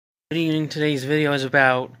Good evening. Today's video is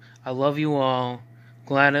about I love you all.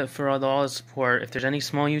 Glad for all the support. If there's any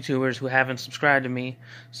small YouTubers who haven't subscribed to me,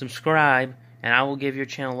 subscribe and I will give your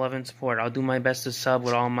channel love and support. I'll do my best to sub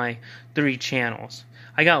with all my 3 channels.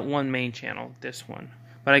 I got one main channel, this one,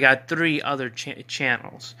 but I got 3 other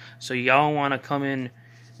channels. So y'all want to come in,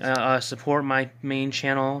 support my main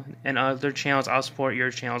channel and other channels, I'll support your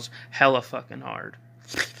channels hella fucking hard.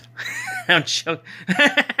 I'm joking.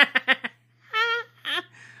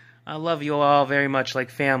 I love you all very much like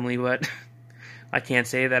family, but I can't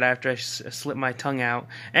say that after I slip my tongue out.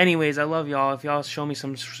 Anyways, I love y'all. If y'all show me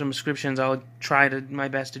some subscriptions, I'll try my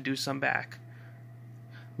best to do some back.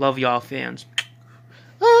 Love y'all, fans.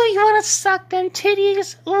 Oh, you want to suck them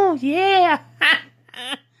titties? Oh, yeah.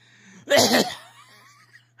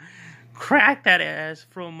 Crack that ass.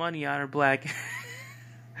 Throw money on her black.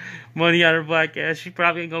 Money on her black ass. She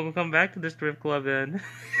probably ain't gonna come back to the strip club then.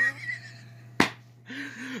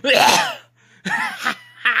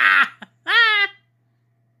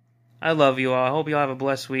 I love you all. I hope you all have a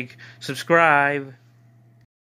blessed week. Subscribe.